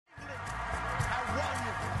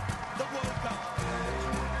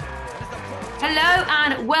Hello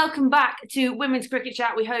and welcome back to Women's Cricket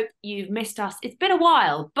Chat. We hope you've missed us. It's been a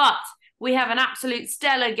while, but we have an absolute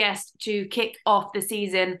stellar guest to kick off the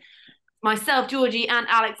season. Myself, Georgie, and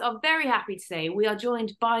Alex are very happy to say we are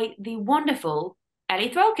joined by the wonderful Ellie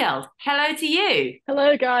Threlkeld. Hello to you.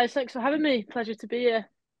 Hello, guys. Thanks for having me. Pleasure to be here.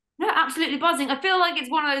 No, absolutely buzzing. I feel like it's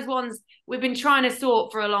one of those ones we've been trying to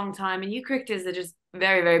sort for a long time, and you cricketers are just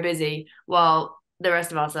very, very busy, while the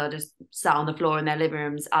rest of us are just sat on the floor in their living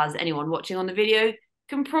rooms, as anyone watching on the video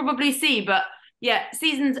can probably see. But yeah,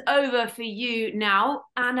 season's over for you now,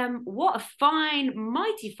 and what a fine,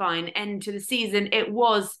 mighty fine end to the season it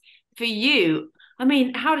was for you. I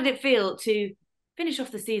mean, how did it feel to finish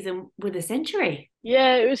off the season with a century?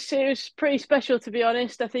 Yeah, it was pretty special to be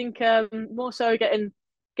honest. I think more so getting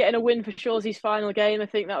a win for Shawsey's final game. I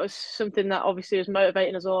think that was something that obviously was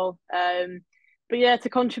motivating us all. But yeah, to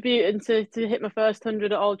contribute and to hit my first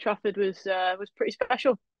 100 at Old Trafford was pretty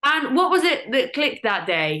special. And what was it that clicked that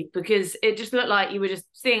day? Because it just looked like you were just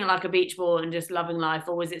seeing it like a beach ball and just loving life,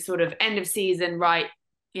 or was it sort of end of season, right?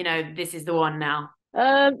 This is the one now.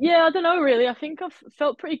 Yeah, I don't know really. I think I've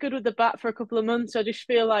felt pretty good with the bat for a couple of months. I just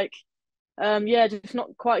feel like yeah, just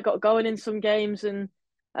not quite got going in some games, and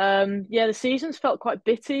yeah, the season's felt quite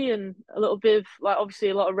bitty and a little bit of like obviously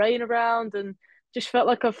a lot of rain around, and just felt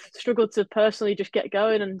like I've struggled to personally just get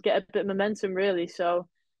going and get a bit of momentum really. So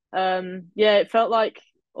yeah, it felt like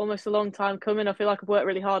almost a long time coming. I feel like I've worked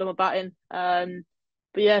really hard on my batting.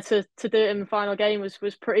 But yeah, to do it in the final game was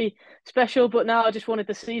pretty special. But now I just wanted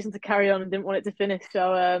the season to carry on and didn't want it to finish.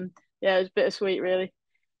 So yeah, it was bittersweet really.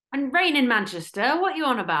 And rain in Manchester, what are you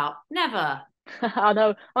on about? Never. I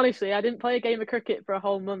know. Honestly, I didn't play a game of cricket for a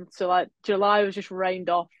whole month, so like July was just rained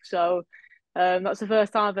off. So that's the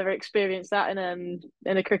first time I've ever experienced that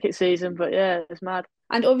in a cricket season. But yeah, it's mad.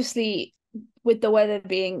 And obviously, with the weather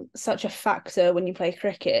being such a factor when you play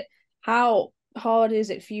cricket, how hard is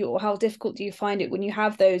it for you, or how difficult do you find it when you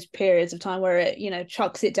have those periods of time where it,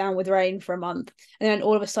 chucks it down with rain for a month, and then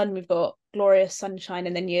all of a sudden we've got glorious sunshine,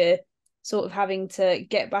 and then you're sort of having to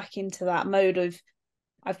get back into that mode of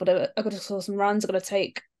I've got to score some runs, I've got to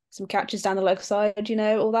take some catches down the leg side,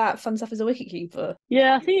 all that fun stuff as a wicketkeeper.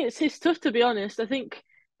 Yeah, I think it's tough to be honest. I think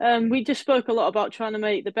we just spoke a lot about trying to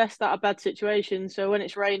make the best out of bad situations. So when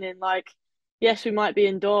it's raining, like yes, we might be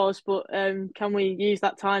indoors, but can we use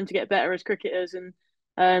that time to get better as cricketers and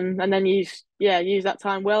then use that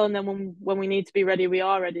time well, and then when we need to be ready, we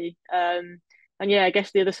are ready. And yeah, I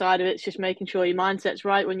guess the other side of it's just making sure your mindset's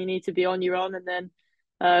right when you need to be on, you're on, and then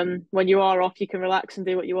when you are off, you can relax and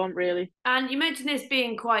do what you want, really. And you mentioned this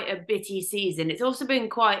being quite a bitty season. It's also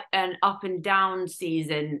been quite an up and down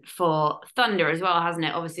season for Thunder as well, hasn't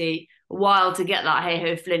it? Obviously, a while to get that Hey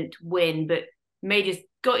Ho Flint win, but just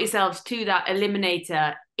got yourselves to that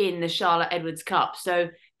eliminator in the Charlotte Edwards Cup. So,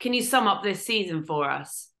 can you sum up this season for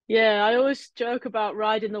us? Yeah, I always joke about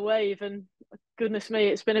riding the wave, and goodness me,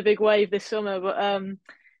 it's been a big wave this summer. But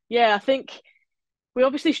yeah, I think we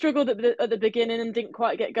obviously struggled at the beginning and didn't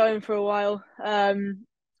quite get going for a while. And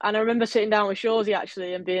I remember sitting down with Shawsey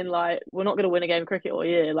actually and being like, "We're not going to win a game of cricket all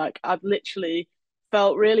year." Like I've literally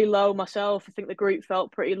felt really low myself. I think the group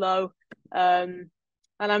felt pretty low.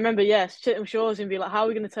 And I remember, sitting with Shawsey and being like, "How are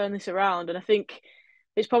we going to turn this around?" And I think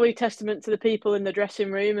it's probably testament to the people in the dressing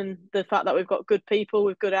room and the fact that we've got good people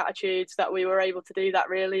with good attitudes that we were able to do that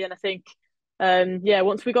really. And I think, yeah,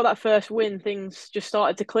 once we got that first win, things just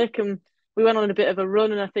started to click and we went on a bit of a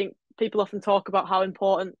run. And I think people often talk about how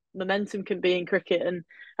important momentum can be in cricket. And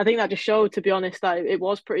I think that just showed, to be honest, that it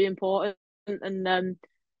was pretty important. And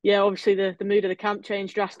yeah, obviously the mood of the camp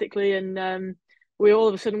changed drastically. And we all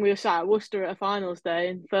of a sudden we were sat at Worcester at a finals day,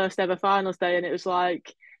 and first ever finals day. And it was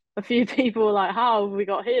like, a few people were like, how have we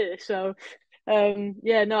got here? So,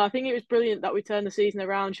 yeah, no, I think it was brilliant that we turned the season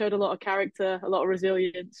around, showed a lot of character, a lot of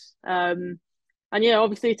resilience. And yeah,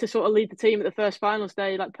 obviously to sort of lead the team at the first finals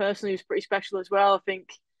day, like personally, was pretty special as well. I think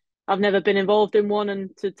I've never been involved in one, and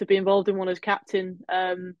to be involved in one as captain,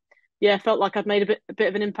 yeah, felt like I'd made a bit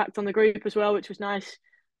of an impact on the group as well, which was nice.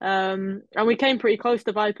 And we came pretty close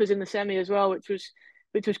to Vipers in the semi as well, which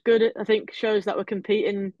was good. I think shows that we're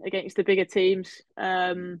competing against the bigger teams.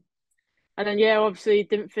 And then yeah, obviously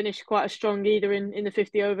didn't finish quite as strong either in the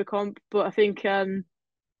 50 over comp. But I think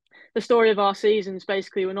the story of our season is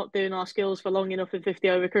basically we're not doing our skills for long enough in 50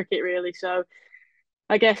 over cricket really. So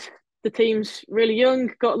I guess the team's really young,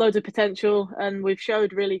 got loads of potential, and we've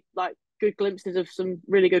showed really like good glimpses of some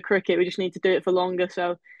really good cricket. We just need to do it for longer.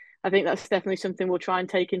 So I think that's definitely something we'll try and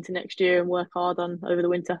take into next year and work hard on over the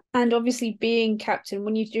winter. And obviously, being captain,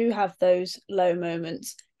 when you do have those low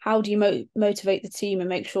moments, how do you motivate the team and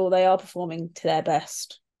make sure they are performing to their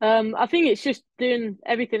best? I think it's just doing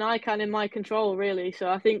everything I can in my control, really. So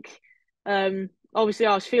I think, obviously,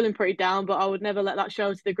 I was feeling pretty down, but I would never let that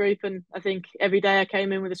show to the group. And I think every day I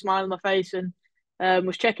came in with a smile on my face and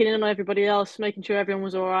was checking in on everybody else, making sure everyone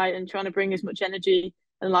was all right, and trying to bring as much energy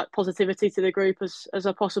and like positivity to the group as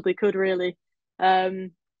I possibly could, really.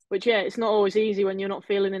 Which yeah, it's not always easy when you're not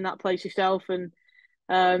feeling in that place yourself, and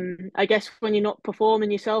I guess when you're not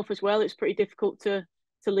performing yourself as well, it's pretty difficult to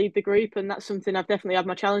lead the group, and that's something I've definitely had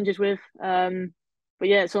my challenges with. But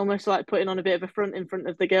yeah, it's almost like putting on a bit of a front in front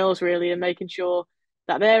of the girls, really, and making sure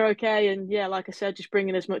that they're okay. And yeah, like I said, just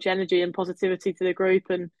bringing as much energy and positivity to the group,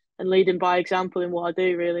 and leading by example in what I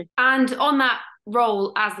do, really. And on that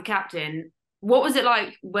role as the captain, what was it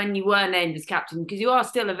like when you were named as captain? Because you are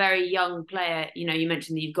still a very young player. You know, you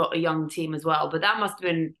mentioned that you've got a young team as well, but that must have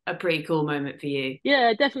been a pretty cool moment for you.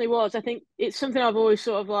 Yeah, it definitely was. I think it's something I've always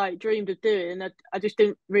sort of like dreamed of doing. I just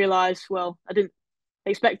didn't realise, well, I didn't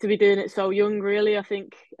expect to be doing it so young, really. I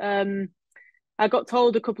think I got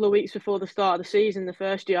told a couple of weeks before the start of the season, the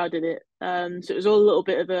first year I did it. So it was all a little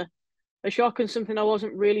bit of a shock and something I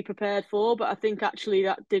wasn't really prepared for. But I think actually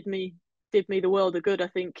that did me the world of good. I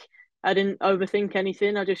think I didn't overthink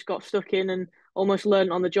anything. I just got stuck in and almost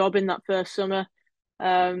learned on the job in that first summer.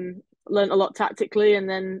 Learned a lot tactically, and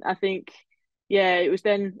then I think yeah, it was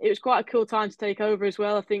quite a cool time to take over as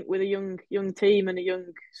well. I think with a young team and a young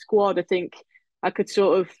squad, I think I could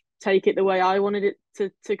sort of take it the way I wanted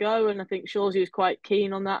it to go, and I think Shawsey was quite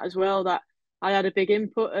keen on that as well. That I had a big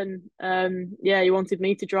input, and yeah, he wanted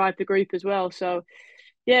me to drive the group as well. So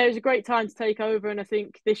yeah, it was a great time to take over, and I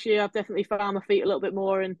think this year I've definitely found my feet a little bit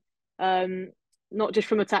more, and not just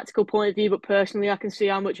from a tactical point of view, but personally, I can see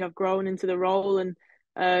how much I've grown into the role, and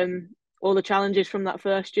all the challenges from that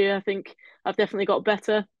first year. I think I've definitely got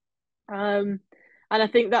better, and I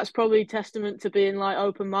think that's probably testament to being like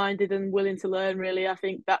open minded and willing to learn. Really, I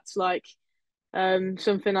think that's like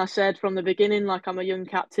something I said from the beginning. Like I'm a young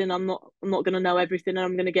captain. I'm not going to know everything, and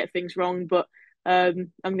I'm going to get things wrong, but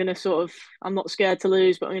I'm going to I'm not scared to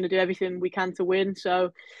lose, but I'm going to do everything we can to win.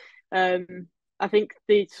 So um, I think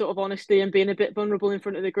the sort of honesty and being a bit vulnerable in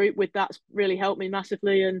front of the group with that's really helped me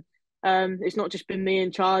massively. And it's not just been me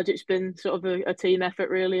in charge; it's been sort of a team effort,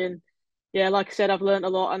 really. And yeah, like I said, I've learned a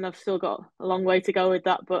lot, and I've still got a long way to go with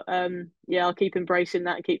that. But yeah, I'll keep embracing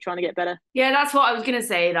that and keep trying to get better. Yeah, that's what I was going to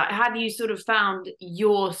say. Like, have you sort of found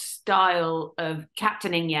your style of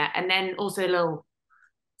captaining yet? And then also a little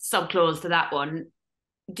subclause to that one.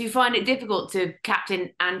 Do you find it difficult to captain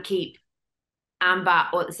and keep and bat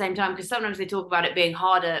all at the same time? Because sometimes they talk about it being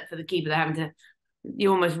harder for the keeper. They're having to,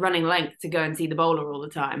 you're almost running length to go and see the bowler all the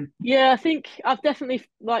time. Yeah, I think I've definitely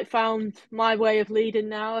like found my way of leading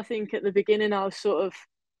now. I think at the beginning I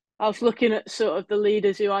was looking at sort of the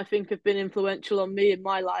leaders who I think have been influential on me in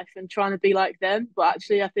my life and trying to be like them. But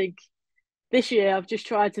actually, I think this year I've just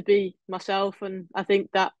tried to be myself, and I think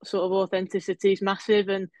that sort of authenticity is massive.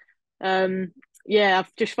 And yeah,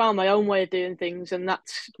 I've just found my own way of doing things, and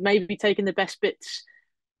that's maybe taking the best bits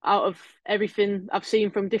out of everything I've seen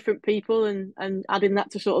from different people, and adding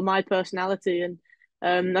that to sort of my personality.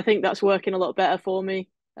 And I think that's working a lot better for me.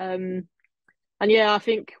 And yeah, I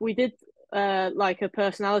think we did like a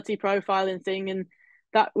personality profiling thing, and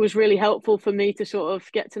that was really helpful for me to sort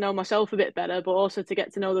of get to know myself a bit better, but also to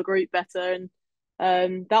get to know the group better.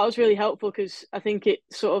 And that was really helpful because I think it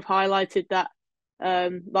sort of highlighted that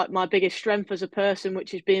like my biggest strength as a person,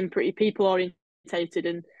 which is being pretty people orientated,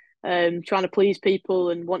 and trying to please people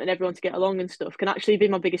and wanting everyone to get along and stuff, can actually be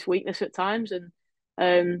my biggest weakness at times.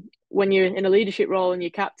 And when you're in a leadership role and you're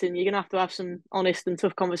captain, you're gonna have some honest and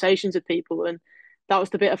tough conversations with people, and that was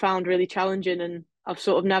the bit I found really challenging. And I've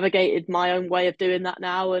sort of navigated my own way of doing that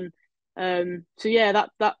now. And so yeah,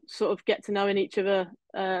 that sort of get to knowing each other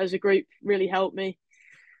as a group really helped me.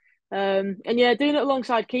 And yeah, doing it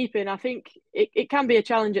alongside keeping, I think it can be a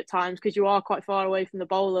challenge at times because you are quite far away from the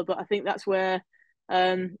bowler. But I think that's where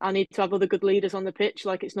I need to have other good leaders on the pitch.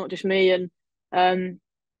 Like it's not just me, and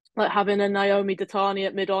like having a Naomi Datani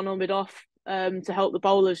at mid on or mid off to help the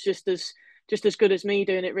bowlers just as good as me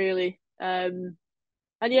doing it, really.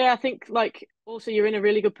 And yeah, I think like also you're in a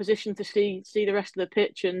really good position to see the rest of the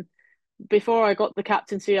pitch. And before I got the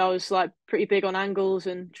captaincy, I was like pretty big on angles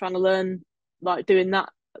and trying to learn like doing that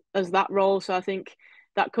as that role. So I think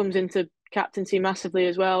that comes into captaincy massively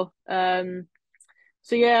as well.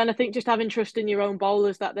 So yeah, and I think just having trust in your own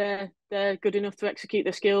bowlers that they're good enough to execute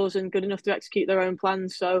their skills and good enough to execute their own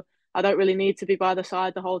plans. So I don't really need to be by the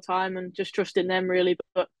side the whole time, and just trusting them, really.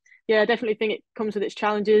 But yeah, I definitely think it comes with its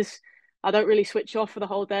challenges. I don't really switch off for the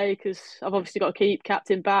whole day because I've obviously got to keep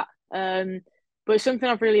captain bat. but it's something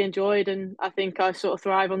I've really enjoyed, and I think I sort of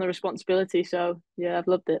thrive on the responsibility. So yeah, I've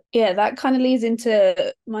loved it. Yeah, that kind of leads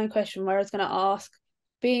into my question where I was going to ask,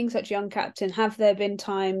 being such a young captain, have there been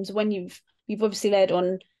times when you've obviously led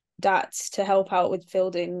on Dats to help out with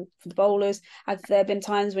fielding for the bowlers? Have there been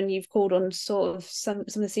times when you've called on sort of some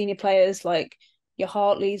of the senior players like your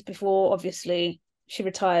Hartleys before? Obviously, she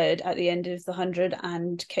retired at the end of the 100,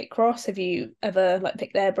 and Kate Cross. Have you ever like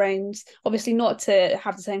picked their brains? Obviously, not to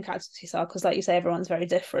have the same captaincy style because, like you say, everyone's very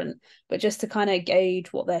different, but just to kind of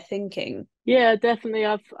gauge what they're thinking. Yeah, definitely.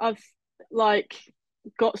 I've like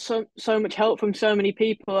got so much help from so many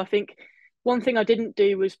people. I think one thing I didn't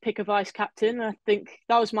do was pick a vice captain. I think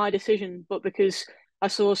that was my decision, but because I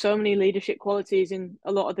saw so many leadership qualities in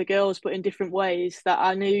a lot of the girls, but in different ways, that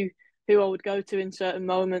I knew who I would go to in certain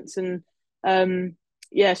moments. And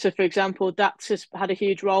yeah, so for example, Dax has had a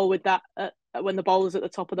huge role with that when the bowlers at the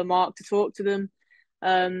top of the mark to talk to them.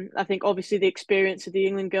 I think obviously the experience of the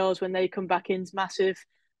England girls when they come back in is massive,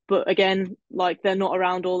 but again, like they're not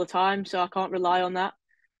around all the time, so I can't rely on that.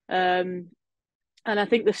 Um, and I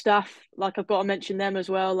think the staff, like I've got to mention them as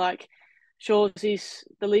well. Like Shaw's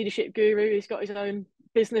the leadership guru. He's got his own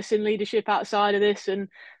business in leadership outside of this, and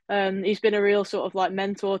he's been a real sort of like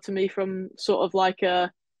mentor to me from sort of like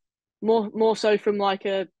a more so from like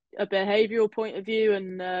a behavioral point of view,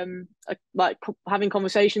 and like having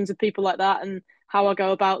conversations with people like that, and how I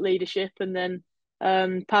go about leadership. And then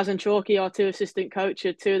Paz and Chalky, our two assistant coach,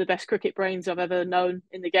 are two of the best cricket brains I've ever known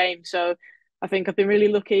in the game. So I think I've been really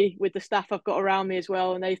lucky with the staff I've got around me as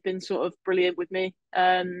well, and they've been sort of brilliant with me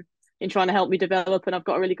in trying to help me develop, and I've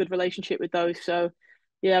got a really good relationship with those. So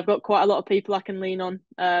yeah, I've got quite a lot of people I can lean on,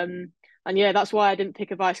 and yeah, that's why I didn't pick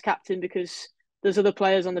a vice captain, because there's other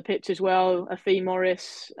players on the pitch as well. Afi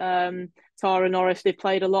Morris, Tara Norris. They've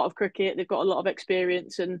played a lot of cricket. They've got a lot of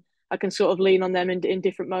experience, and I can sort of lean on them in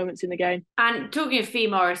different moments in the game. And talking of Afi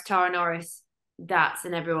Morris, Tara Norris, Dats,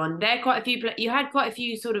 and everyone, there are quite a few. You had quite a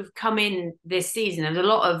few sort of come in this season. There was a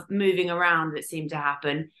lot of moving around that seemed to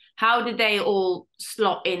happen. How did they all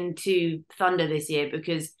slot into Thunder this year?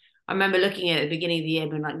 Because I remember looking at the beginning of the year,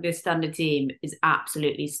 being like, this Thunder team is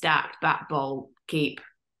absolutely stacked. Bat, bowl, keep,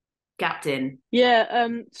 captain. Yeah,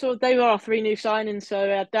 so they were our three new signings. So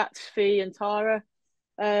we had Dats, Fee, and Tara.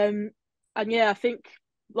 And yeah, I think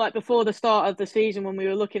like before the start of the season, when we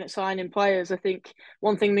were looking at signing players, I think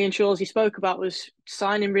one thing me and Shawsey spoke about was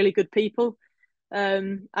signing really good people.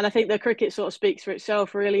 And I think the cricket sort of speaks for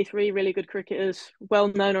itself, really. Three really good cricketers, well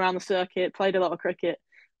known around the circuit, played a lot of cricket.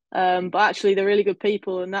 But actually, they're really good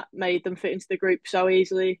people, and that made them fit into the group so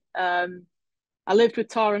easily. I lived with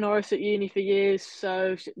Tara Norris at uni for years,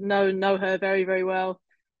 so know her very, very well.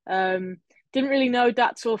 Didn't really know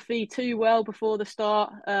Dats or Fee too well before the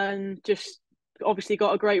start, and just obviously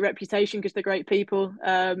got a great reputation because they're great people.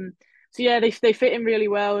 So yeah, they fit in really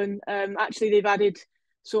well, and actually they've added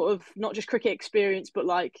sort of not just cricket experience, but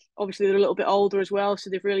like obviously they're a little bit older as well, so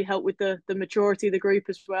they've really helped with the maturity of the group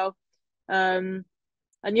as well.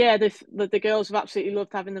 And yeah, the girls have absolutely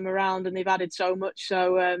loved having them around, and they've added so much.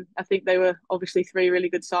 So I think they were obviously three really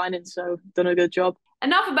good signings, so done a good job.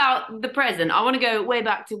 Enough about the present. I want to go way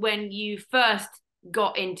back to when you first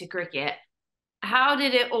got into cricket. How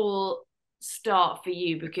did it all start for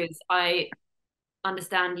you? Because I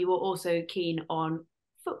understand you were also keen on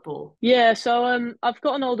football. Yeah, so I've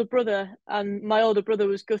got an older brother, and my older brother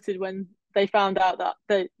was gutted when they found out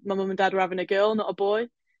that my mum and dad were having a girl, not a boy,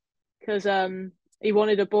 because he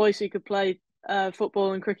wanted a boy so he could play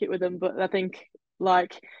football and cricket with them. But I think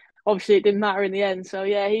like obviously it didn't matter in the end. So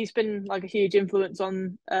yeah, he's been like a huge influence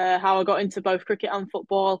on how I got into both cricket and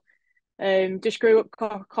football. Just grew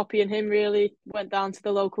up copying him really. Went down to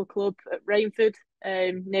the local club at Rainford,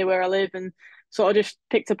 near where I live, and sort of just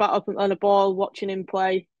picked a bat up and a ball watching him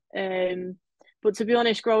play. But to be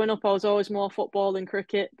honest, growing up, I was always more football than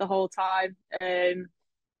cricket the whole time. And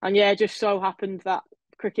yeah, it just so happened that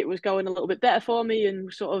cricket was going a little bit better for me,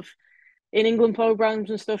 and sort of in England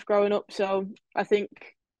programs and stuff growing up. So I think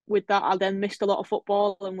with that, I then missed a lot of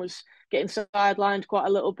football and was getting sidelined quite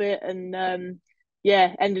a little bit. And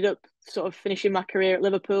yeah, ended up sort of finishing my career at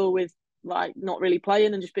Liverpool with like not really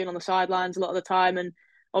playing and just being on the sidelines a lot of the time. And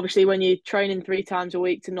obviously, when you're training 3 times a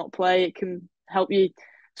week to not play, it can help you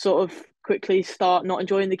sort of quickly start not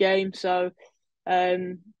enjoying the game. So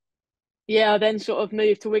yeah, I then sort of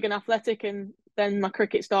moved to Wigan Athletic, and then my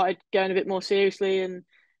cricket started going a bit more seriously, and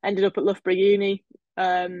ended up at Loughborough Uni.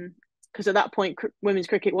 Because at that point, women's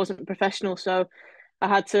cricket wasn't professional, so I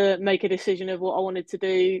had to make a decision of what I wanted to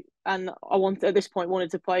do, and at this point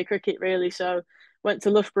wanted to play cricket really. So went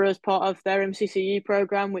to Loughborough as part of their MCCU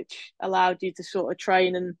program, which allowed you to sort of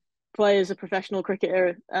train and play as a professional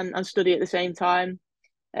cricketer and study at the same time.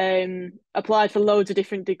 Applied for loads of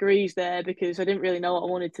different degrees there because I didn't really know what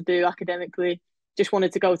I wanted to do academically. Just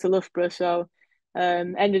wanted to go to Loughborough, so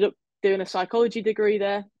ended up doing a psychology degree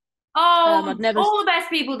there. Oh, I'd never. all the best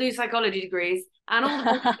people do psychology degrees, and all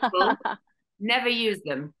the best people never use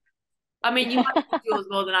them. I mean, you might have used yours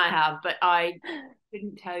more than I have, but I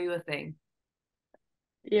couldn't tell you a thing.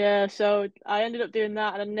 Yeah, so I ended up doing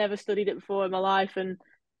that, and I never studied it before in my life, and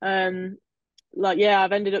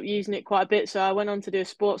I've ended up using it quite a bit. So I went on to do a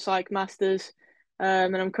sports psych masters,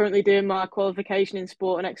 and I'm currently doing my qualification in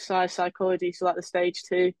sport and exercise psychology, so like the stage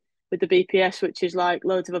 2 with the BPS, which is like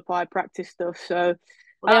loads of applied practice stuff. So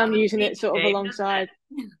Well, I that am puts using me it sort of to shame, doesn't alongside.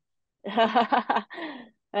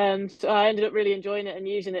 it? So I ended up really enjoying it and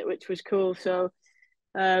using it, which was cool. So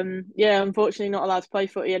yeah, unfortunately not allowed to play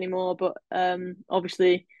footy anymore, but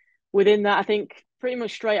obviously within that, I think pretty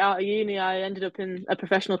much straight out of uni, I ended up in a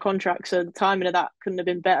professional contract. So the timing of that couldn't have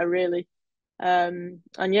been better, really. And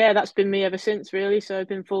yeah, that's been me ever since, really. So I've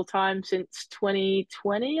been full time since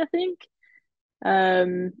 2020, I think.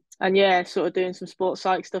 And yeah, sort of doing some sports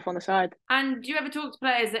psych stuff on the side. And do you ever talk to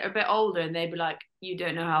players that are a bit older and they'd be like, you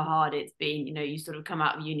don't know how hard it's been, you know, you sort of come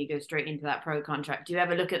out of uni, go straight into that pro contract. Do you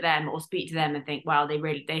ever look at them or speak to them and think, wow, they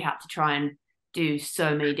had to try and do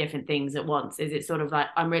so many different things at once? Is it sort of like,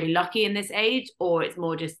 I'm really lucky in this age, or it's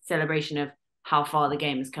more just celebration of how far the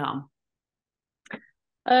game has come?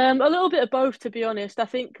 A little bit of both, to be honest. I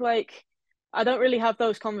think like I don't really have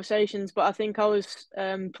those conversations, but I think I was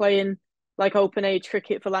playing like open age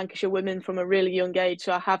cricket for Lancashire women from a really young age,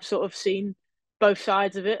 so I have sort of seen both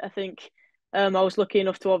sides of it. I think I was lucky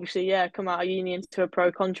enough to obviously come out of uni into a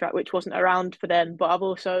pro contract, which wasn't around for them, but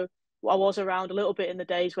I was around a little bit in the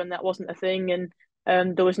days when that wasn't a thing,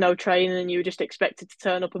 and there was no training, and you were just expected to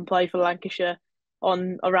turn up and play for Lancashire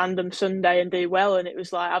on a random Sunday and do well. And it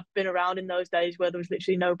was like I've been around in those days where there was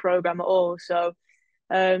literally no program at all. So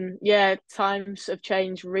yeah, times have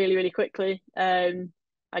changed really, really quickly.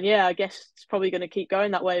 And yeah, I guess it's probably going to keep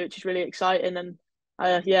going that way, which is really exciting. And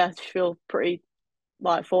yeah, I just feel pretty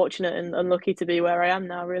like fortunate and lucky to be where I am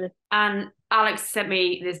now, really. And Alex sent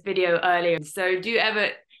me this video earlier. So have you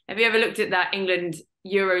ever looked at that England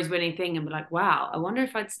Euros winning thing and be like, wow, I wonder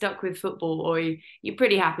if I'd stuck with football, or you're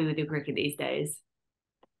pretty happy with your cricket these days?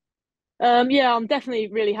 Yeah, I'm definitely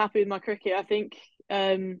really happy with my cricket. I think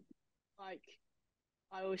like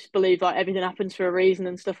I always believe like everything happens for a reason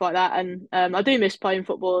and stuff like that. And I do miss playing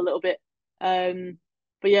football a little bit.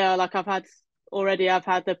 But yeah, like I've had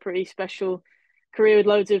a pretty special career with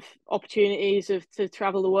loads of opportunities to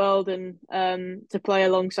travel the world and to play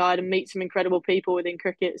alongside and meet some incredible people within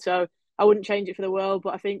cricket. So I wouldn't change it for the world.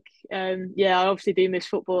 But I think yeah, I obviously do miss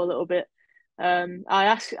football a little bit.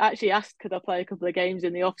 Actually asked could I play a couple of games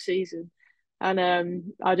in the off season,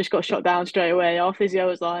 and I just got shot down straight away. Our physio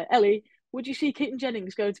was like, Ellie, would you see Keaton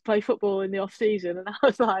Jennings going to play football in the off season? And I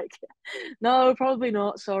was like, no, probably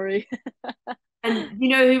not. Sorry. And you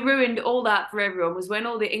know who ruined all that for everyone was when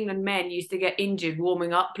all the England men used to get injured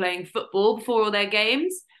warming up playing football before all their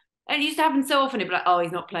games. And it used to happen so often. It'd be like, oh,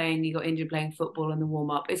 he's not playing. He got injured playing football in the warm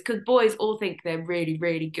up. It's because boys all think they're really,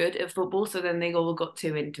 really good at football. So then they all got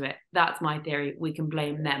too into it. That's my theory. We can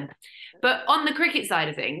blame them. But on the cricket side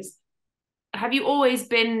of things, have you always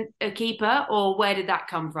been a keeper, or where did that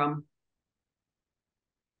come from?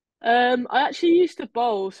 I actually used to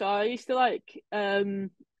bowl, so I used to like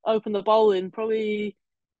open the bowling probably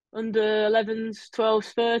under 11s,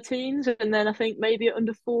 12s, 13s, and then I think maybe at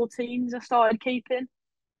under 14s I started keeping.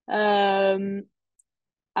 Um,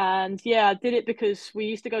 and yeah, I did it because we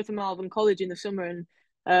used to go to Malvern College in the summer,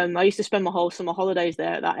 and I used to spend my whole summer holidays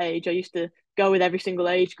there at that age. I used to go with every single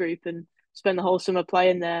age group and spend the whole summer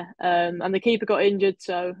playing there. And the keeper got injured,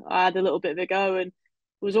 so I had a little bit of a go and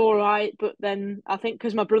was all right. But then I think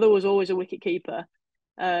because my brother was always a wicket keeper,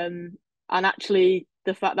 and actually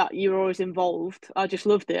the fact that you were always involved, I just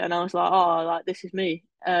loved it, and I was like, oh, like this is me.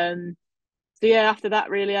 So yeah, after that,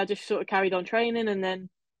 really, I just sort of carried on training, and then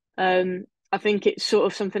I think it's sort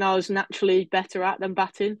of something I was naturally better at than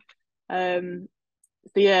batting. So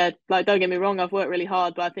yeah, like don't get me wrong, I've worked really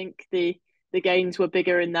hard, but I think the gains were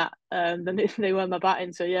bigger in that than they were my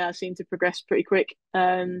batting. So yeah, I seemed to progress pretty quick,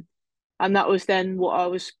 and that was then what I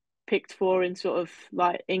was picked for in sort of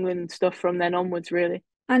like England stuff from then onwards, really.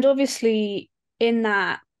 And obviously, in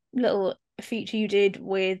that little feature you did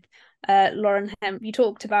with Lauren Hemp, you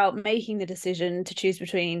talked about making the decision to choose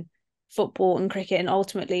between football and cricket and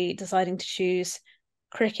ultimately deciding to choose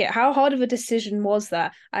cricket. How hard of a decision was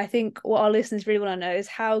that? I think what our listeners really want to know is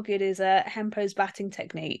how good is Hempo's batting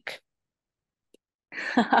technique?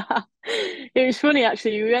 It was funny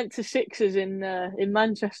actually. We went to Sixers in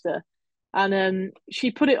Manchester, and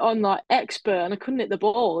she put it on like expert, and I couldn't hit the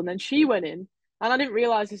ball, and then she went in, and I didn't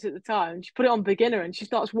realize this at the time. She put it on beginner, and she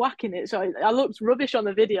starts whacking it. So I looked rubbish on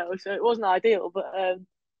the video, so it wasn't ideal. But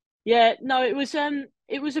yeah, no, it was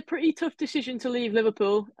a pretty tough decision to leave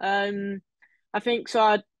Liverpool. I think so.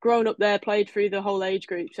 I'd grown up there, played through the whole age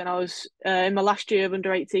groups, and I was in my last year of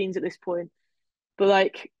under 18s at this point. But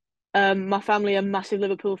like, my family are massive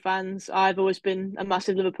Liverpool fans. I've always been a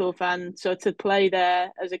massive Liverpool fan. So to play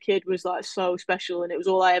there as a kid was like so special, and it was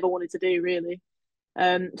all I ever wanted to do, really.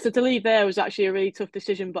 So to leave there was actually a really tough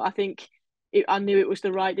decision, but I think I knew it was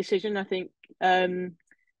the right decision. I think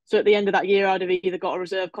so at the end of that year, I'd have either got a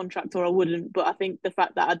reserve contract or I wouldn't. But I think the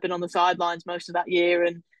fact that I'd been on the sidelines most of that year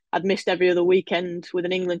and I'd missed every other weekend with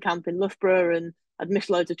an England camp in Loughborough and I'd missed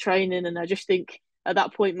loads of training, and I just think at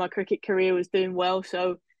that point my cricket career was doing well.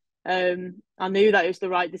 So I knew that it was the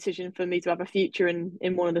right decision for me to have a future in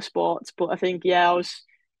one of the sports. But I think I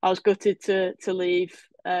was gutted to leave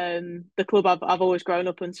the club I've always grown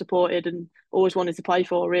up and supported and always wanted to play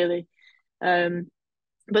for, really.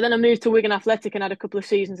 But then I moved to Wigan Athletic and had a couple of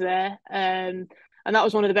seasons there. And that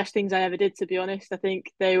was one of the best things I ever did, to be honest. I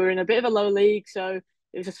think they were in a bit of a low league, so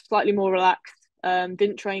it was just slightly more relaxed.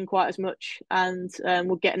 Didn't train quite as much, and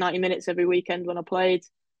would get 90 minutes every weekend when I played,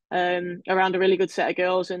 around a really good set of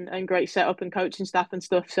girls and great setup and coaching staff and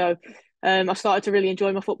stuff. So I started to really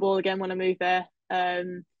enjoy my football again when I moved there,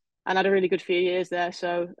 and had a really good few years there.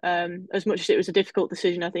 So as much as it was a difficult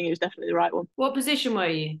decision, I think it was definitely the right one. What position were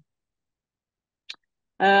you?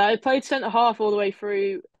 I played centre half all the way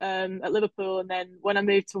through at Liverpool, and then when I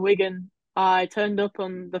moved to Wigan, I turned up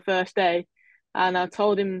on the first day, and I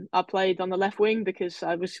told him I played on the left wing because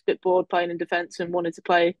I was a bit bored playing in defence and wanted to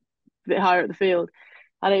play a bit higher at the field.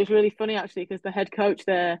 And it was really funny actually because the head coach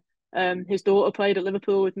there, his daughter played at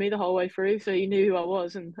Liverpool with me the whole way through, so he knew who I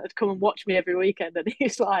was and had come and watch me every weekend. And he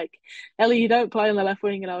was like, "Ellie, you don't play on the left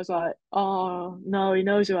wing," and I was like, "Oh no, he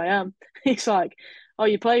knows who I am." He's like, "Oh,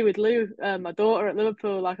 you play with Lou, my daughter at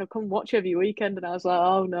Liverpool. Like, I come watch every weekend." And I was like,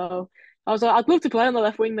 "Oh no." I was like, "I'd love to play on the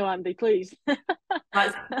left wing though, Andy, please."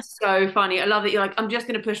 That's so funny. I love that you're like, I'm just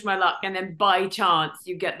going to push my luck. And then by chance,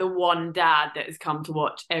 you get the one dad that has come to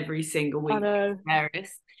watch every single week. I know.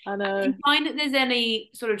 Hilarious. I know. Do you find that there's any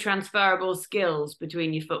sort of transferable skills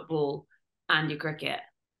between your football and your cricket?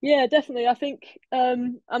 Yeah, definitely. I think,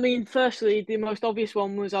 I mean, firstly, the most obvious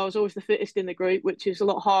one was I was always the fittest in the group, which is a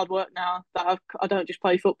lot of hard work now that I don't just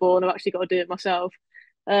play football and I've actually got to do it myself.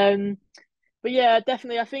 Um, but yeah,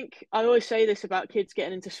 definitely. I think I always say this about kids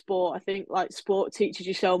getting into sport. I think like sport teaches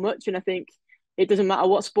you so much, and I think it doesn't matter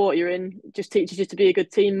what sport you're in, it just teaches you to be a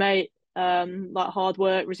good teammate, like hard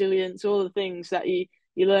work, resilience, all the things that you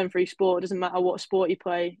learn through sport. It doesn't matter what sport you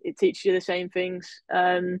play, it teaches you the same things.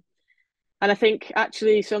 And I think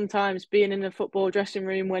actually sometimes being in a football dressing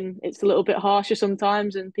room when it's a little bit harsher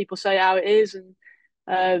sometimes and people say how it is,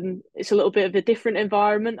 and it's a little bit of a different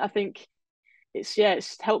environment. I think it's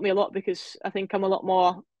helped me a lot because I think I'm a lot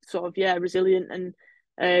more sort of resilient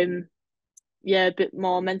and a bit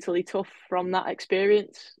more mentally tough from that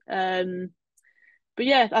experience. But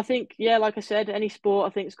yeah, I think like I said, any sport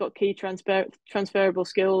I think it's got key transferable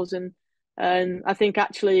skills, and I think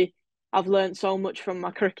actually I've learned so much from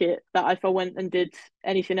my cricket that if I went and did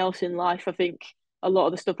anything else in life, I think a lot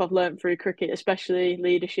of the stuff I've learned through cricket, especially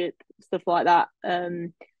leadership stuff like that,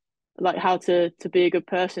 like how to be a good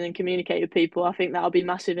person and communicate with people, I think that'll be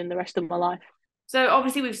massive in the rest of my life. So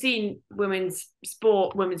obviously we've seen women's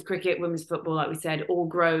sport, women's cricket, women's football, like we said, all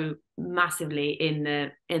grow massively in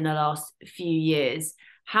the last few years.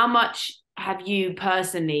 How much have you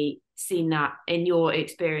personally seen that in your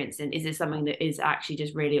experience, and is it something that is actually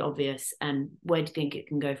just really obvious, and where do you think it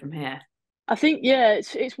can go from here? I think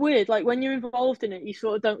it's weird. Like when you're involved in it, you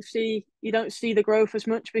sort of don't see the growth as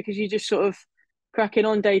much because you just sort of cracking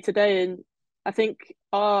on day to day. And I think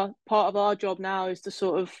our part of our job now is to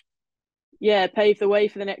sort of pave the way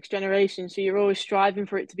for the next generation. So you're always striving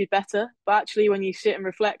for it to be better. But actually, when you sit and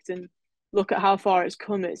reflect and look at how far it's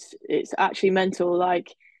come, it's actually mental.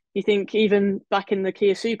 Like you think even back in the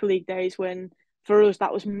Kia Super League days when for us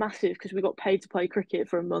that was massive because we got paid to play cricket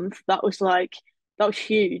for a month. That was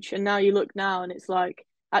huge. And now you look now and it's like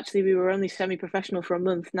actually we were only semi-professional for a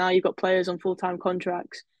month. Now you've got players on full-time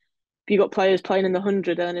contracts. You've got players playing in the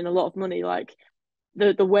 100 earning a lot of money. Like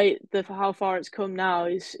the way how far it's come now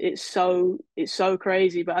is it's so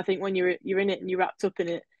crazy. But I think when you're in it and you're wrapped up in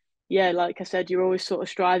it, like I said, you're always sort of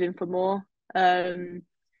striving for more. And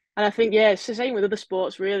I think it's the same with other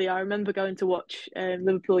sports really. I remember going to watch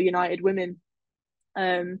Liverpool United women,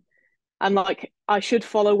 and and like I should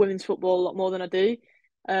follow women's football a lot more than I do.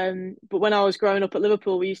 But when I was growing up at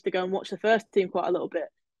Liverpool, we used to go and watch the first team quite a little bit,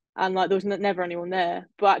 and like there was never anyone there.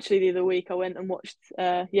 But actually, the other week I went and watched,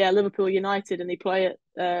 Liverpool United, and they play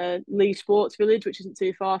at Leigh Sports Village, which isn't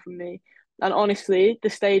too far from me. And honestly, the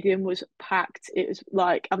stadium was packed. It was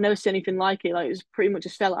like I've never seen anything like it. Like it was pretty much a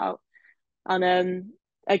sellout. And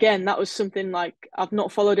again, that was something like I've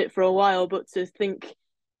not followed it for a while, but to think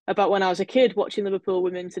about when I was a kid watching Liverpool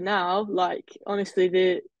women to now, like honestly,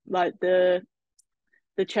 the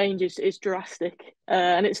change is drastic,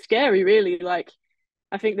 and it's scary, really. Like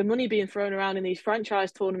I think the money being thrown around in these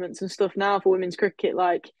franchise tournaments and stuff now for women's cricket,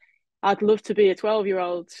 like I'd love to be a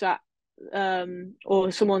 12-year-old sat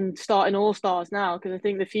or someone starting All Stars now, because I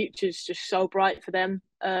think the future's just so bright for them.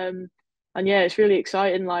 And yeah, it's really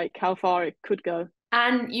exciting, like how far it could go.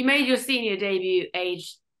 And you made your senior debut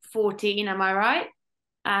age 14, am I right?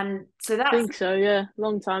 And so I think so, yeah,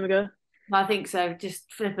 long time ago. I think so. Just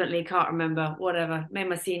flippantly can't remember. Whatever. Made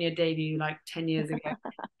my senior debut like 10 years ago.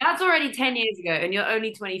 That's already 10 years ago, and you're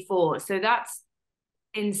only 24. So that's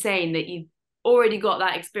insane that you've already got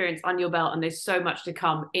that experience on your belt, and there's so much to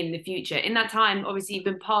come in the future. In that time, obviously, you've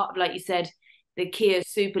been part of, like you said, the Kia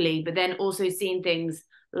Super League, but then also seen things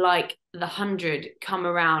like the 100 come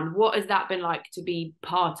around. What has that been like to be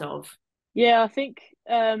part of? Yeah, I think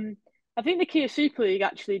the Kia Super League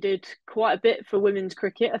actually did quite a bit for women's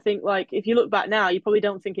cricket. I think, like, if you look back now, you probably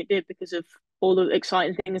don't think it did because of all the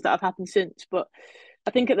exciting things that have happened since. But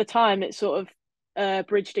I think at the time it sort of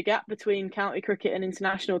bridged a gap between county cricket and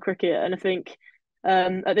international cricket. And I think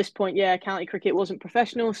at this point, yeah, county cricket wasn't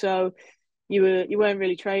professional, so you weren't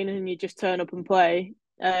really training, and you just turn up and play.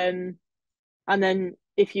 And then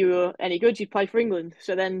if you were any good, you'd play for England.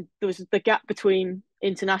 So then there was the gap between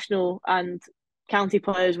international and county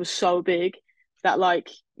players was so big that, like,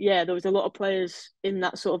 yeah, there was a lot of players in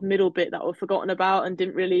that sort of middle bit that were forgotten about and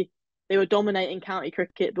didn't really, they were dominating county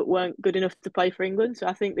cricket but weren't good enough to play for England. So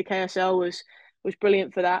I think the KSL was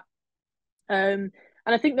brilliant for that. And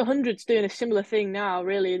I think the 100's doing a similar thing now,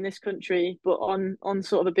 really, in this country, but on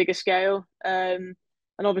sort of a bigger scale. And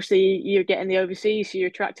obviously you're getting the overseas, so you're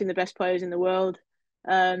attracting the best players in the world.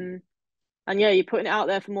 And yeah, you're putting it out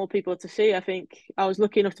there for more people to see. I think I was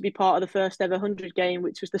lucky enough to be part of the first ever 100 game,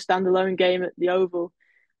 which was the standalone game at the Oval.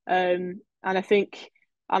 And I think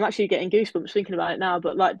I'm actually getting goosebumps thinking about it now.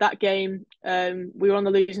 But like that game, we were on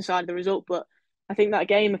the losing side of the result. But I think that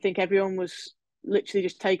game, I think everyone was literally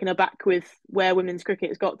just taken aback with where women's cricket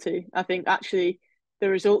has got to. I think actually the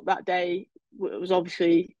result that day was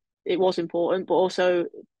obviously, it was important, but also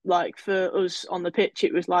like for us on the pitch,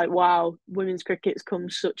 it was like, wow, women's cricket's come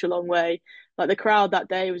such a long way. Like the crowd that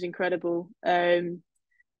day was incredible. And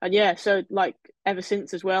yeah, so like ever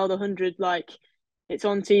since as well, the 100, like it's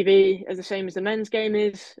on TV as the same as the men's game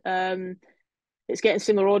is. It's getting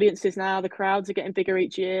similar audiences now. The crowds are getting bigger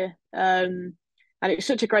each year. And it's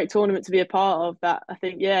such a great tournament to be a part of that. I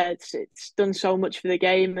think, yeah, it's done so much for the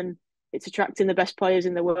game, and it's attracting the best players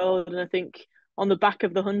in the world. And I think on the back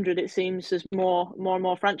of the 100, it seems there's more and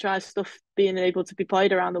more franchise stuff being able to be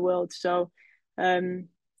played around the world. So,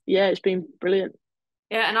 yeah, it's been brilliant.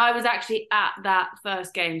 Yeah, and I was actually at that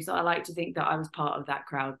first game, so I like to think that I was part of that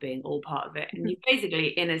crowd being all part of it. And you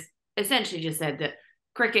basically, essentially just said that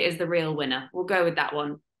cricket is the real winner. We'll go with that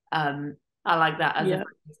one. I like that as a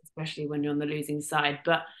phrase, especially when you're on the losing side.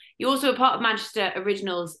 But you're also a part of Manchester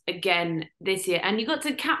Originals again this year, and you got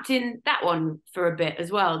to captain that one for a bit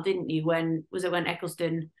as well, didn't you? When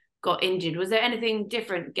Ecclestone got injured? Was there anything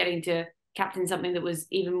different getting to captain something that was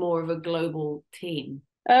even more of a global team?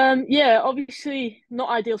 Yeah, obviously not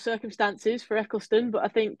ideal circumstances for Ecclestone, but I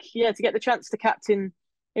think, yeah, to get the chance to captain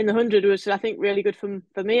in the 100 was, I think, really good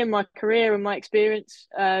for me and my career and my experience.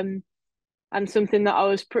 And something that I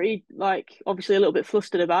was pretty, like, obviously a little bit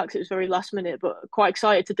flustered about because it was very last minute, but quite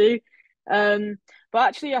excited to do. But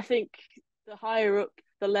actually, I think the higher up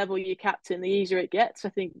the level you captain, the easier it gets. I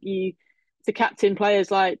think to captain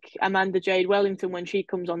players like Amanda Jade Wellington when she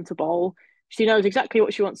comes on to bowl, she knows exactly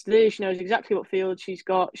what she wants to do. She knows exactly what field she's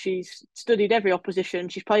got. She's studied every opposition.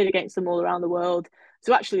 She's played against them all around the world.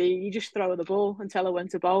 So actually, you just throw her the ball and tell her when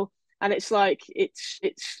to bowl, and it's like it's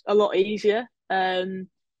a lot easier.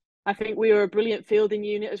 I think we were a brilliant fielding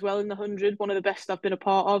unit as well in the 100, one of the best I've been a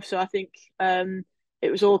part of. So I think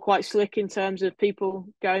it was all quite slick in terms of people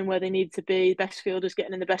going where they need to be, best fielders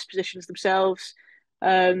getting in the best positions themselves.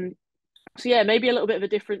 So yeah, maybe a little bit of a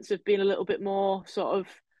difference of being a little bit more sort of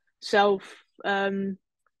self. I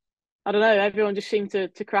don't know. Everyone just seemed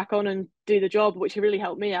to crack on and do the job, which really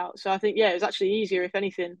helped me out. So I think, yeah, it was actually easier if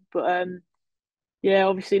anything. But yeah,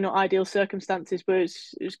 obviously not ideal circumstances, but it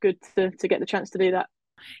was good to get the chance to do that.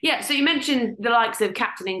 Yeah, so you mentioned the likes of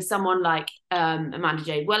captaining someone like Amanda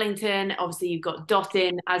Jade Wellington. Obviously, you've got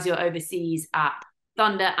Dottin as your overseas at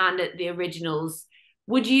Thunder and at the Originals.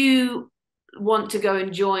 Would you want to go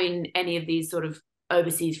and join any of these sort of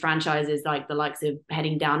overseas franchises, like the likes of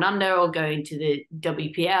heading down under or going to the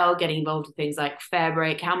WPL, getting involved in things like Fair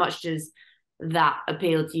Break? How much does that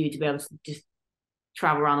appeal to you to be able to just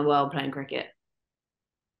travel around the world playing cricket?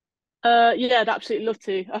 Yeah, I'd absolutely love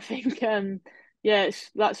to. I think yeah,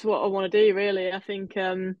 that's what I want to do really. I think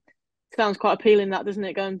sounds quite appealing, that, doesn't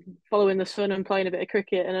it? Going following the sun and playing a bit of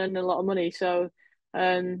cricket and earning a lot of money. So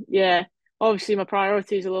yeah, obviously my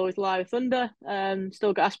priorities will always lie with Thunder.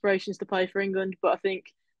 Still got aspirations to play for England, but I think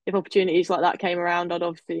if opportunities like that came around, I'd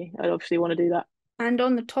obviously want to do that. And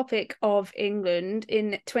on the topic of England,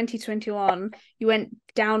 in 2021, you went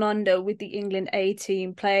down under with the England A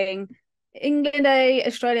team playing England A,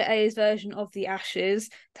 Australia A's version of the Ashes.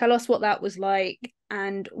 Tell us what that was like,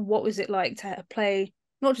 and what was it like to play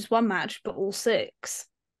not just one match, but all six?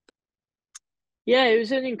 Yeah, it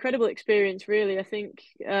was an incredible experience, really. I think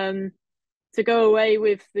to go away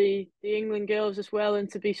with the England girls as well,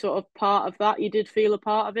 and to be sort of part of that, you did feel a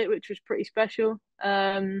part of it, which was pretty special.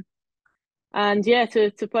 And yeah,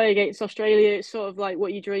 to play against Australia, it's sort of like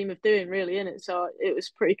what you dream of doing, really, isn't it? So it was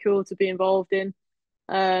pretty cool to be involved in.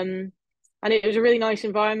 Um, and it was a really nice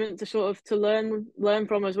environment to sort of to learn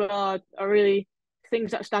from as well. I really,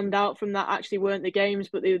 things that stand out from that actually weren't the games,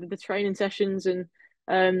 but the training sessions and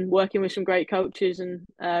working with some great coaches.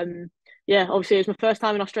 And yeah, obviously it was my first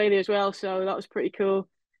time in Australia as well, so that was pretty cool.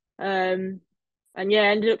 And yeah, I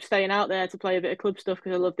ended up staying out there to play a bit of club stuff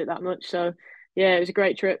because I loved it that much. So yeah, it was a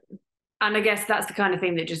great trip. And I guess that's the kind of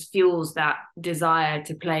thing that just fuels that desire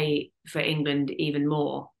to play for England even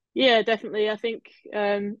more. Yeah, definitely. I think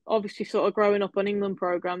obviously sort of growing up on England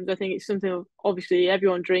programs, I think it's something obviously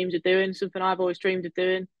everyone dreams of doing, something I've always dreamed of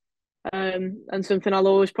doing, and something I'll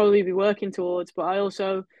always probably be working towards. But I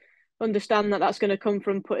also understand that that's going to come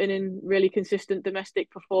from putting in really consistent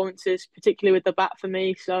domestic performances, particularly with the bat for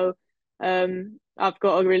me. So I've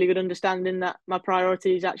got a really good understanding that my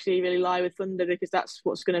priorities actually really lie with Thunder because that's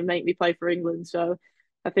what's going to make me play for England. So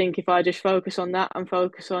I think if I just focus on that and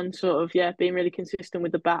focus on sort of, yeah, being really consistent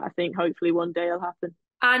with the bat, I think hopefully one day it'll happen.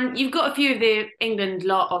 And you've got a few of the England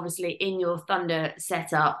lot, obviously, in your Thunder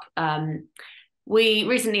setup. We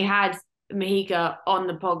recently had Mahika on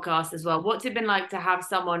the podcast as well. What's it been like to have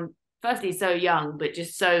someone, firstly, so young, but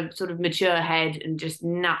just so sort of mature head and just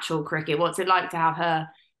natural cricket? What's it like to have her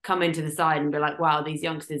come into the side and be like, wow, these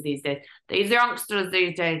youngsters these days,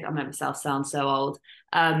 I make myself sound so old.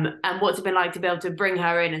 And what's it been like to be able to bring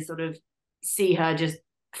her in and sort of see her just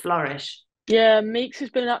flourish? Yeah, Meeks has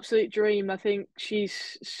been an absolute dream. I think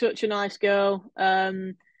she's such a nice girl.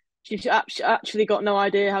 She's actually got no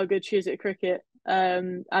idea how good she is at cricket.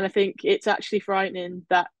 And I think it's actually frightening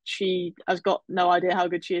that she has got no idea how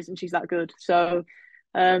good she is and she's that good. So,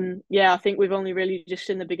 yeah, I think we've only really just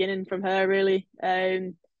seen the beginning from her, really.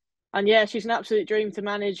 And yeah, she's an absolute dream to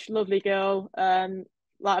manage. Lovely girl.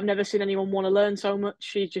 Like I've never seen anyone want to learn so much.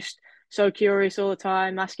 She's just so curious all the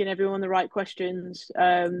time, asking everyone the right questions.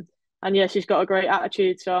 And yeah, she's got a great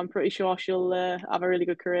attitude, so I'm pretty sure she'll have a really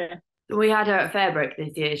good career. We had her at Fairbrook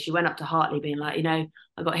this year. She went up to Hartley being like, I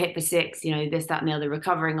got hit for six, this, that, and the other,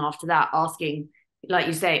 recovering after that, asking, like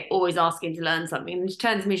you say, always asking to learn something. And she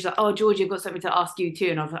turns to me, she's like, oh, Georgie, I've got something to ask you too.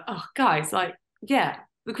 And I was like, oh, guys, like, yeah,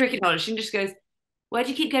 the cricket knowledge. She just goes, where do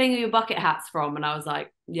you keep getting your bucket hats from? And I was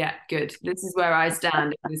like, yeah, good. This is where I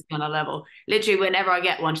stand at this kind of level. Literally, whenever I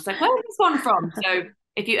get one, she's like, where's this one from? So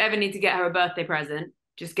if you ever need to get her a birthday present,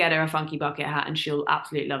 just get her a funky bucket hat and she'll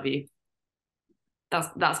absolutely love you.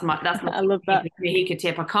 That's my I love that. Mahika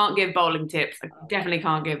tip. I can't give bowling tips. I definitely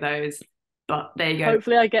can't give those. But there you go.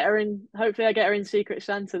 Hopefully I get her in Secret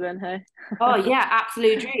Santa then, hey. Oh yeah,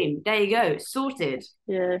 absolute dream. There you go. Sorted.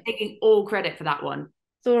 Yeah. Taking all credit for that one.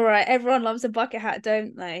 It's all right. Everyone loves a bucket hat,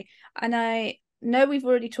 don't they? And I know we've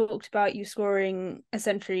already talked about you scoring a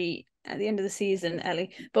century at the end of the season,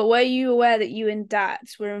 Ellie, but were you aware that you and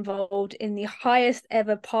Dats were involved in the highest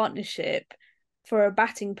ever partnership for a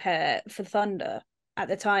batting pair for Thunder at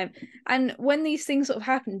the time? And when these things sort of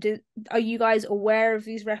happen, are you guys aware of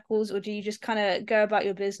these records, or do you just kind of go about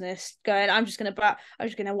your business going, I'm just going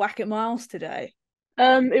to whack at miles today?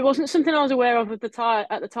 It wasn't something I was aware of at the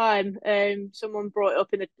time. Someone brought it up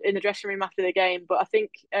in the dressing room after the game, but I think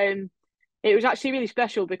it was actually really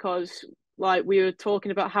special because like we were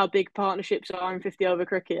talking about how big partnerships are in 50 over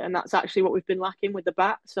cricket, and that's actually what we've been lacking with the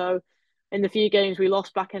bat. So in the few games we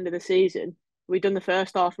lost back end of the season, we'd done the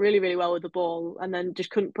first half really, really well with the ball and then just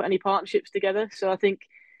couldn't put any partnerships together. So I think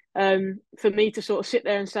For me to sort of sit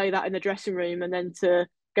there and say that in the dressing room and then to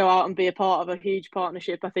go out and be a part of a huge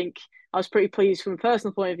partnership, I think I was pretty pleased from a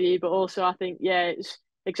personal point of view, but also I think, yeah, it's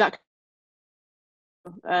exactly,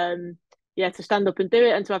 to stand up and do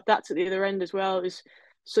it and to have that at the other end as well is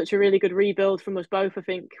such a really good rebuild from us both. I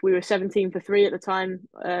think we were 17 for 3 at the time.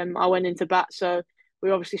 I went into bat, so we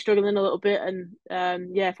were obviously struggling a little bit, and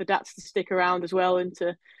for Dats to stick around as well and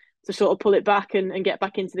to sort of pull it back and get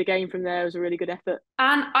back into the game from there was a really good effort.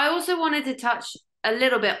 And I also wanted to touch a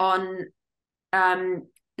little bit on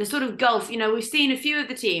the sort of gulf. We've seen a few of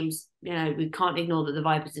the teams. We can't ignore that the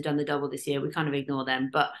Vipers have done the double this year. We kind of ignore them,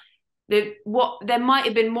 but there might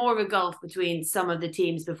have been more of a gulf between some of the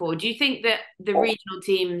teams before. Do you think that the regional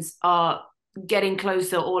teams are getting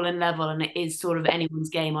closer all in level and it is sort of anyone's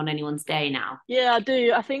game on anyone's day now? Yeah, I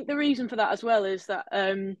do. I think the reason for that as well is that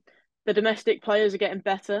the domestic players are getting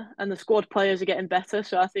better and the squad players are getting better.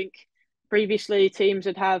 So I think previously teams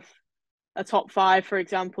would have a top 5, for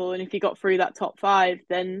example, and if you got through that top 5,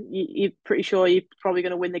 then you're pretty sure you're probably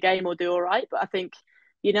going to win the game or do all right. But I think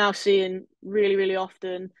you're now seeing really, really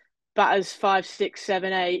often batters 5, 6,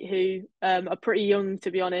 7, 8 who are pretty young, to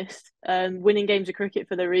be honest, winning games of cricket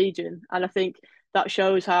for the region. And I think that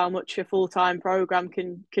shows how much a full-time programme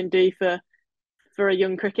can do for a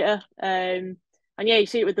young cricketer. And yeah, you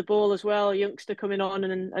see it with the ball as well, a youngster coming on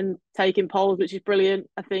and taking poles, which is brilliant.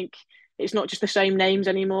 I think it's not just the same names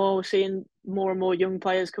anymore. We're seeing more and more young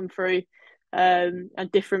players come through, and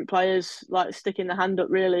different players like sticking the hand up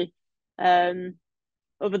really.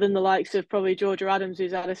 Other than the likes of probably Georgia Adams,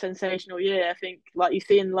 who's had a sensational year, I think like you're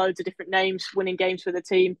seeing loads of different names winning games for the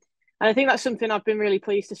team. And I think that's something I've been really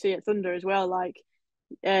pleased to see at Thunder as well. Like,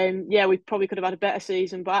 we probably could have had a better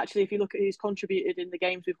season, but actually, if you look at who's contributed in the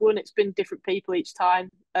games we've won, it's been different people each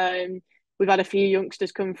time. We've had a few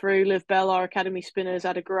youngsters come through. Liv Bell, our academy spinner, has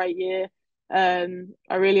had a great year. I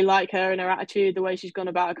really like her and her attitude, the way she's gone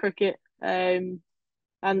about her cricket. So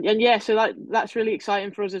that's really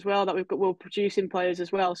exciting for us as well, that we're producing players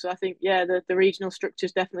as well. So I think the regional structure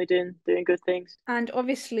is definitely doing good things. And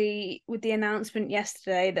obviously with the announcement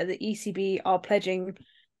yesterday that the ECB are pledging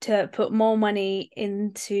to put more money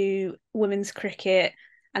into women's cricket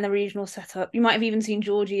and the regional setup, you might have even seen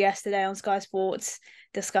Georgie yesterday on Sky Sports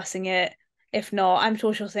discussing it. If not, I'm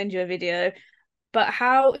sure she'll send you a video. But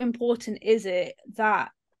how important is it that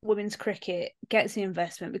women's cricket gets the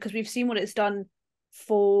investment? Because we've seen what it's done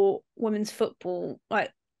for women's football.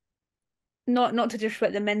 Like, not to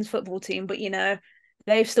disrespect the men's football team, but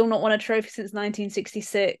they've still not won a trophy since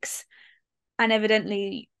 1966, and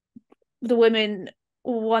evidently the women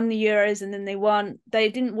won the Euros and then they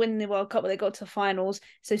didn't win the World Cup, but they got to finals.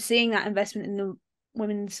 So seeing that investment in the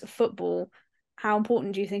women's football, how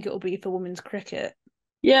important do you think it will be for women's cricket?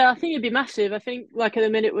 Yeah, I think it'd be massive. I think like at the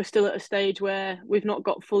minute we're still at a stage where we've not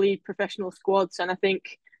got fully professional squads, and I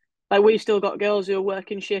think like we've still got girls who are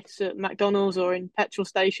working shifts at McDonald's or in petrol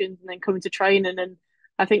stations and then coming to training. And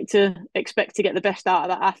I think to expect to get the best out of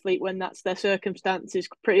that athlete when that's their circumstance is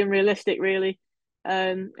pretty unrealistic, really.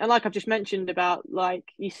 And like I've just mentioned about, like,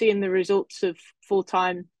 you're seeing the results of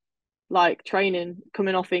full-time like training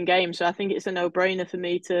coming off in games. So I think it's a no-brainer for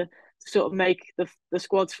me to sort of make the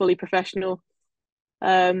squads fully professional.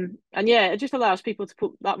 It just allows people to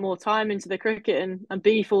put that more time into the cricket and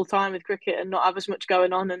be full time with cricket and not have as much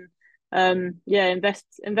going on, and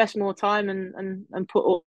invest more time and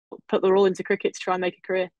put the all into cricket to try and make a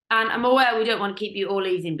career. And I'm aware we don't want to keep you all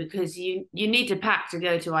easing because you need to pack to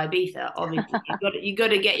go to Ibiza. Obviously, you got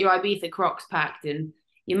to get your Ibiza Crocs packed and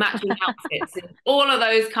your matching outfits and all of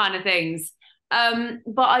those kind of things. But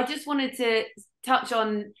I just wanted to touch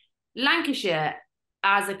on Lancashire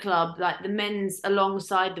as a club. Like, the men's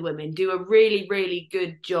alongside the women do a really, really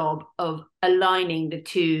good job of aligning the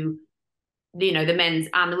two, the men's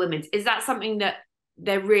and the women's. Is that something that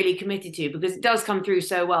they're really committed to? Because it does come through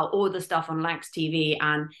so well, all the stuff on Lancs TV,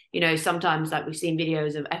 and sometimes like we've seen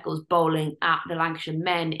videos of Eccles bowling at the Lancashire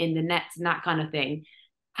men in the nets and that kind of thing.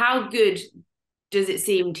 How good does it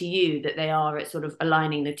seem to you that they are at sort of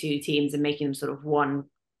aligning the two teams and making them sort of one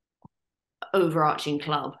overarching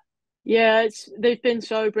club? Yeah, they've been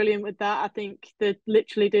so brilliant with that. I think they're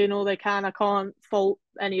literally doing all they can. I can't fault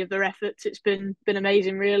any of their efforts. It's been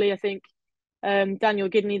amazing, really. I think Daniel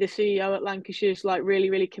Gidney, the CEO at Lancashire, is like really,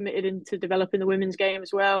 really committed into developing the women's game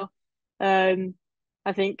as well.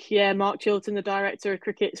 I think Mark Chilton, the director of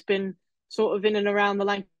cricket, has been sort of in and around the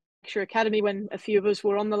Lancashire Academy when a few of us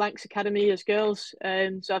were on the Lancs Academy as girls.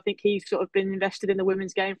 So I think he's sort of been invested in the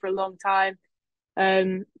women's game for a long time.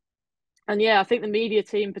 I think the media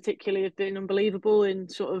team particularly have been unbelievable in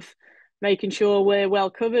sort of making sure we're well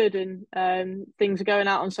covered, and things are going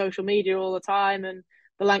out on social media all the time, and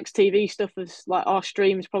the Lancs TV stuff is like our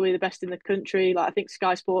stream's probably the best in the country. Like I think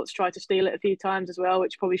Sky Sports tried to steal it a few times as well,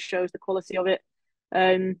 which probably shows the quality of it.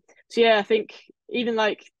 So yeah, I think even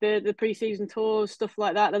like the pre-season tours, stuff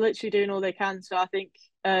like that, they're literally doing all they can. So I think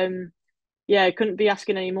yeah, I couldn't be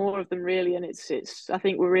asking any more of them really. And it's I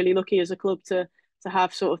think we're really lucky as a club to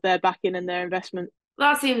have sort of their backing and their investment.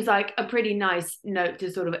 That seems like a pretty nice note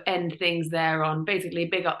to sort of end things there on. Basically,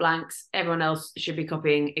 big up Lancs. Everyone else should be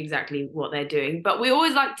copying exactly what they're doing. But we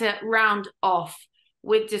always like to round off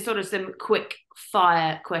with just sort of some quick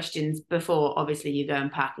fire questions before, obviously, you go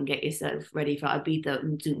and pack and get yourself ready for Ibiza.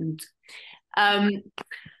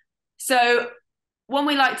 So one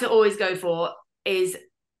we like to always go for is,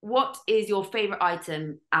 what is your favourite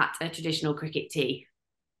item at a traditional cricket tee?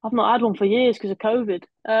 I've not had one for years because of COVID.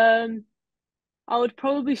 I would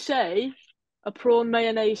probably say a prawn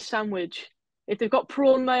mayonnaise sandwich. If they've got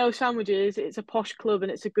prawn mayo sandwiches, it's a posh club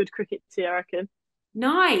and it's a good cricket tee, I reckon.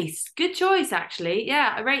 Nice. Good choice, actually.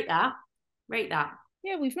 Yeah, I rate that.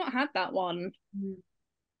 Yeah, we've not had that one.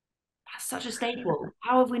 That's such a staple.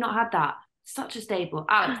 How have we not had that? Such a staple.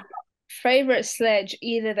 Alex. Favourite sledge,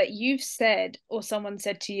 either that you've said or someone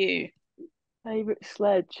said to you? Favourite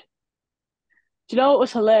sledge. Do you know what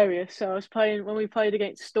was hilarious? So I was playing, when we played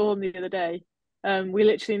against Storm the other day, we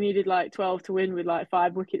literally needed like 12 to win with like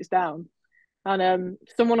 5 wickets down. And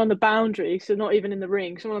someone on the boundary, so not even in the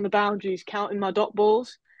ring, someone on the boundary is counting my dot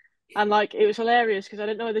balls. And like it was hilarious because I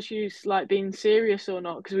didn't know whether she was like being serious or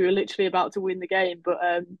not because we were literally about to win the game. But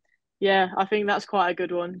yeah, I think that's quite a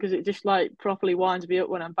good one because it just like properly winds me up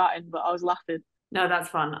when I'm batting. But I was laughing. No, that's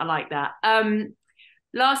fun. I like that.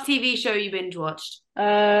 Last TV show you binge watched?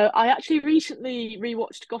 I actually recently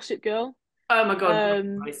rewatched Gossip Girl. Oh my God.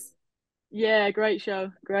 Nice. Yeah, great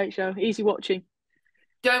show. Easy watching.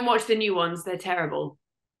 Don't watch the new ones. They're terrible.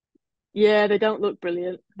 Yeah, they don't look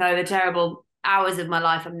brilliant. No, they're terrible. Hours of my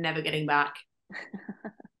life I'm never getting back.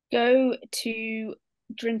 Go to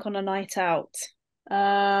drink on a night out.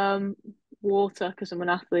 Water because I'm an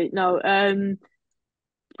athlete. No,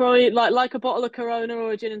 probably like a bottle of Corona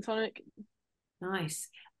or a gin and tonic. Nice.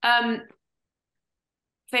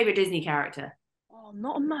 Favorite Disney character? Oh, I'm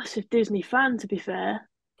not a massive Disney fan, to be fair.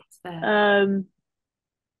 That's fair.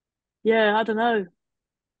 Yeah, I don't know.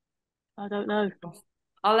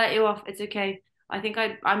 I'll let you off. It's okay. I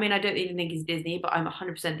mean, I don't even think it's Disney, but I'm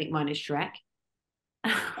 100% think mine is Shrek.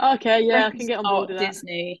 Okay, yeah, I can get on board with that.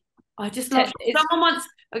 Disney. I just love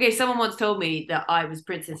someone once told me that I was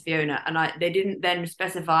Princess Fiona, and they didn't then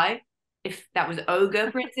specify if that was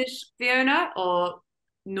ogre Princess Fiona or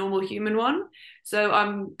normal human one. So I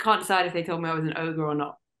can't decide if they told me I was an ogre or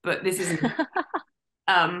not. But this isn't.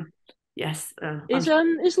 Yes.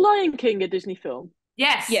 Is Lion King a Disney film?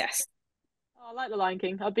 Yes. Oh, I like the Lion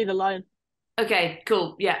King. I'd be the lion. Okay,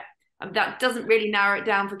 cool. Yeah. That doesn't really narrow it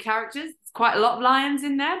down for characters. It's quite a lot of lions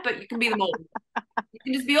in there, but you can be them all. You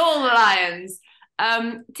can just be all the lions.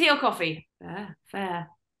 Tea or coffee? Fair.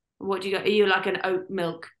 What do you got? Are you like an oat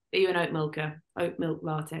milk? Are you an oat milker? Oat milk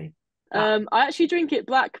latte? I actually drink it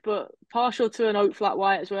black, but partial to an oat flat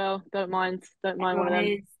white as well. Don't mind one of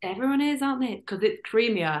them. Everyone is, aren't they? Because it's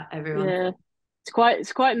creamier, everyone. Yeah.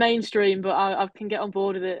 It's quite mainstream, but I can get on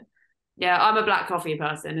board with it. Yeah, I'm a black coffee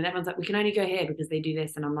person, and everyone's like, we can only go here because they do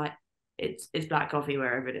this, and I'm like, it's black coffee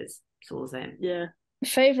wherever it is. It's all the same. Yeah.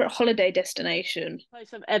 Favorite holiday destination? The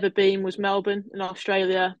place I've ever been was Melbourne in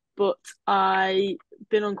Australia, but I've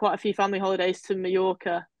been on quite a few family holidays to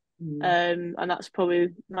Mallorca, and that's probably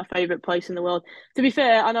my favourite place in the world. To be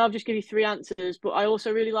fair, I know I've just given you 3 answers, but I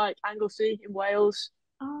also really like Anglesey in Wales.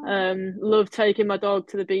 Love taking my dog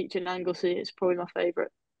to the beach in Anglesey. It's probably my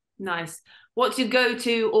favourite. Nice. What's your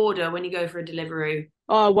go-to order when you go for a Deliveroo?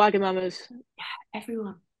 Oh, Wagamama's. Yeah,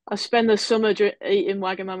 everyone. I spend the summer eating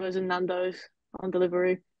Wagamama's and Nando's on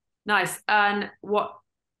Deliveroo. Nice. And what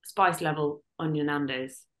spice level on your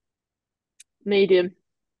Nando's? Medium.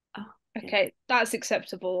 Oh, okay, that's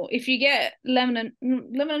acceptable. If you get lemon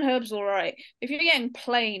and herbs, all right. If you're getting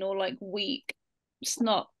plain or like weak, it's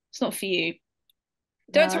not for you.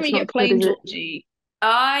 Don't tell me you get plain, Georgie.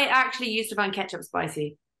 I actually used to find ketchup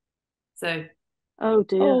spicy. So. Oh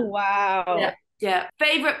dear. Oh wow. Yeah.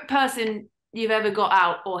 Favorite person you've ever got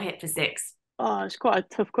out or hit for 6? Oh, it's quite a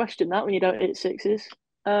tough question that when you don't hit 6s.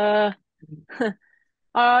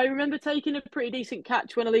 I remember taking a pretty decent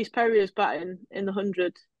catch when Elise Perry was batting in the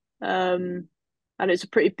 100. And it's a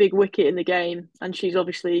pretty big wicket in the game, and she's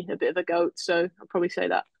obviously a bit of a goat, so I'll probably say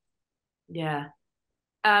that. Yeah.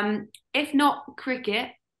 If not cricket,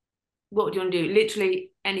 what would you want to do?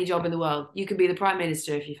 Literally any job in the world. You could be the Prime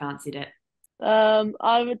Minister if you fancied it.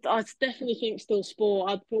 I definitely think still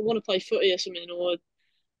sport. I'd want to play footy or something, or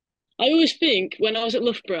I always think when I was at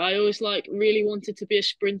Loughborough, I always like really wanted to be a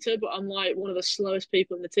sprinter, but I'm like one of the slowest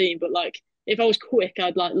people in the team. But like if I was quick,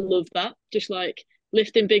 I'd like love that. Just like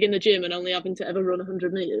lifting big in the gym and only having to ever run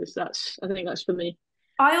 100 meters. I think that's for me.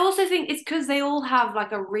 I also think it's because they all have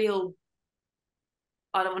like a real,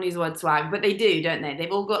 I don't want to use the word swag, but they do, don't they?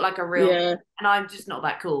 They've all got like a real, Yeah. and I'm just not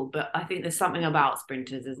that cool, but I think there's something about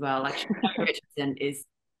sprinters as well. Like Richardson is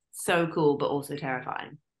so cool, but also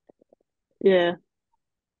terrifying. Yeah.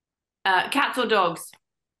 Cats or dogs?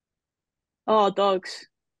 Oh, dogs.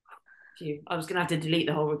 Phew, I was going to have to delete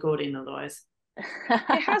the whole recording otherwise.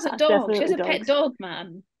 It has a dog. She has a pet dog,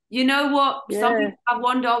 man. You know what? Yeah. Some people have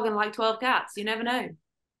one dog and like 12 cats. You never know.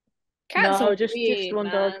 Cats are just weird, one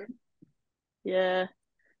man. dog. Yeah.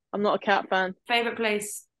 I'm not a cat fan. Favorite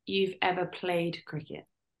place you've ever played cricket?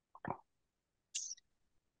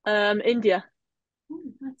 India.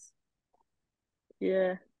 Ooh, nice.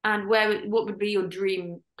 Yeah. And what would be your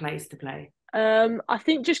dream place to play? I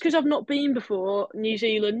think just because I've not been before, New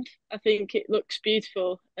Zealand, I think it looks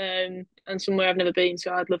beautiful, and somewhere I've never been,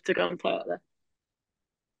 so I'd love to go and play out there.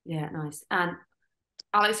 Yeah, nice. And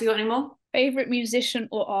Alex, you got any more? Favorite musician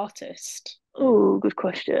or artist? Oh, good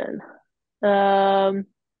question. I'm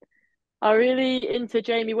really into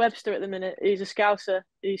Jamie Webster at the minute. He's a Scouser.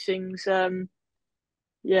 He sings,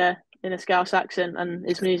 yeah, in a Scouse accent, and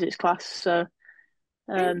his music's class. So,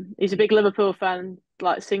 he's a big Liverpool fan,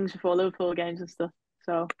 like sings before Liverpool games and stuff.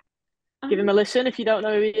 So, give him a listen if you don't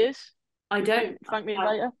know who he is. I don't. Thank me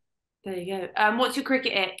later. There you go. What's your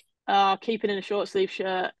cricket ick? Keeping in a short sleeve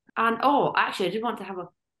shirt. And actually, I did want to have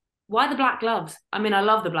why the black gloves? I mean, I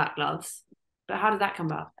love the black gloves, but how did that come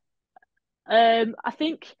about? I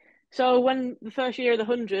think so. When the first year of the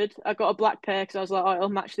 100, I got a black pair because I was like, oh, it'll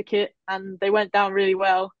match the kit, and they went down really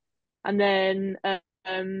well. And then,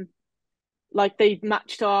 like they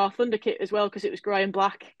matched our Thunder kit as well because it was grey and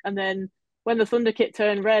black. And then when the Thunder kit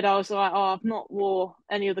turned red, I was like, oh, I've not wore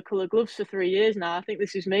any other colour gloves for 3 years now. I think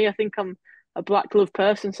this is me. I think I'm a black glove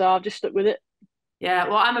person, so I've just stuck with it. Yeah,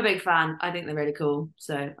 well, I'm a big fan. I think they're really cool.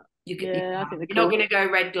 So I think they're you're cool. not going to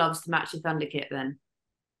go red gloves to match your Thunder kit then?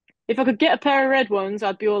 If I could get a pair of red ones,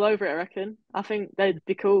 I'd be all over it, I reckon. I think they'd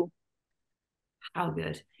be cool. How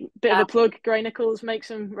good. Bit of a plug, Gray Nichols, make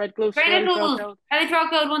some red gloves. Gray Nichols! Ellie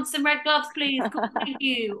Threlkeld wants some red gloves, please. Thank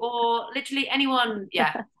you. Or literally anyone.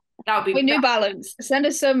 Yeah, that would be. With New Balance. Send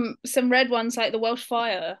us some red ones like the Welsh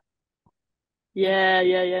Fire. Yeah,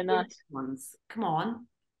 nice. Ones. Come on.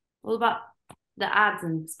 All about the ads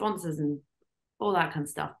and sponsors and all that kind of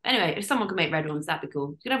stuff. Anyway, if someone could make red ones, that'd be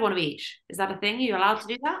cool. You could have one of each. Is that a thing? Are you allowed to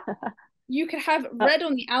do that? You could have red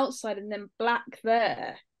on the outside and then black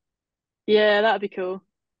there. Yeah, that'd be cool.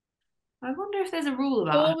 I wonder if there's a rule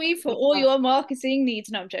about it. For all your marketing needs.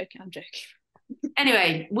 No, I'm joking.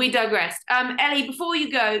 Anyway, we digressed. Ellie, before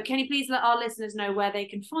you go, can you please let our listeners know where they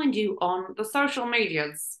can find you on the social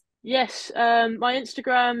medias? Yes, my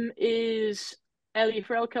Instagram is Ellie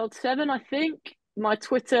Threlkeld 7, I think. My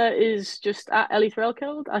Twitter is just at Ellie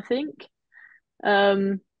Threlkeld, I think.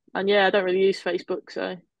 And yeah, I don't really use Facebook,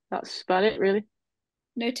 so that's about it, really.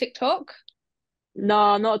 No TikTok?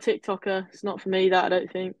 No, not a TikToker. It's not for me, that I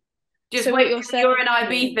don't think. Just so wait, you're in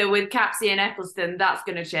Ibiza with Capsey and Ecclestone, that's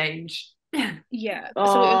going to change. Yeah.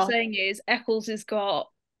 So what you're saying is Eccles has got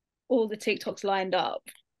all the TikToks lined up.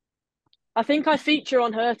 I think I feature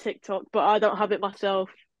on her TikTok, but I don't have it myself,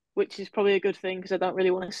 which is probably a good thing because I don't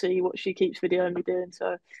really want to see what she keeps videoing me doing.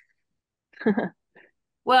 So,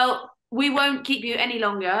 well, we won't keep you any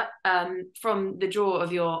longer from the draw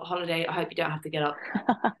of your holiday. I hope you don't have to get up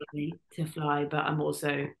to fly, but I'm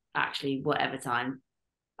also actually whatever time.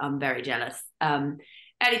 I'm very jealous.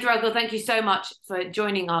 Ellie Threlkeld, thank you so much for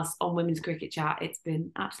joining us on Women's Cricket Chat. It's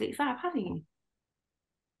been absolutely fab having you.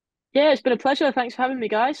 Yeah, it's been a pleasure. Thanks for having me,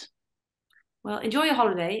 guys. Well, enjoy your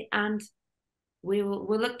holiday, and we'll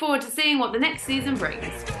look forward to seeing what the next season brings.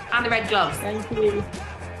 And the red gloves. Thank you.